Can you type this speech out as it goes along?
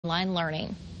online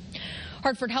learning.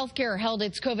 Hartford HealthCare held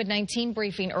its COVID-19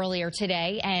 briefing earlier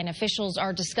today, and officials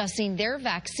are discussing their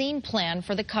vaccine plan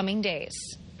for the coming days.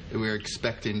 We're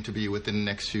expecting to be within the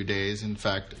next few days. In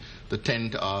fact, the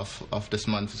 10th of this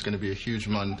month is going to be a huge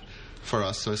month for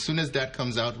us. So as soon as that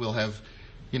comes out, we'll have,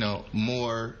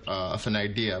 more of an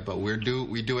idea. But we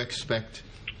do expect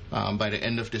by the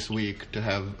end of this week to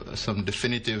have some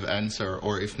definitive answer,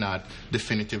 or if not,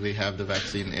 definitively have the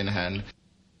vaccine in hand.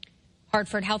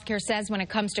 Hartford HealthCare says when it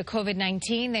comes to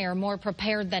COVID-19, they are more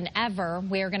prepared than ever.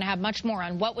 We are going to have much more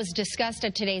on what was discussed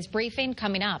at today's briefing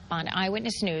coming up on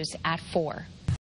Eyewitness News at 4.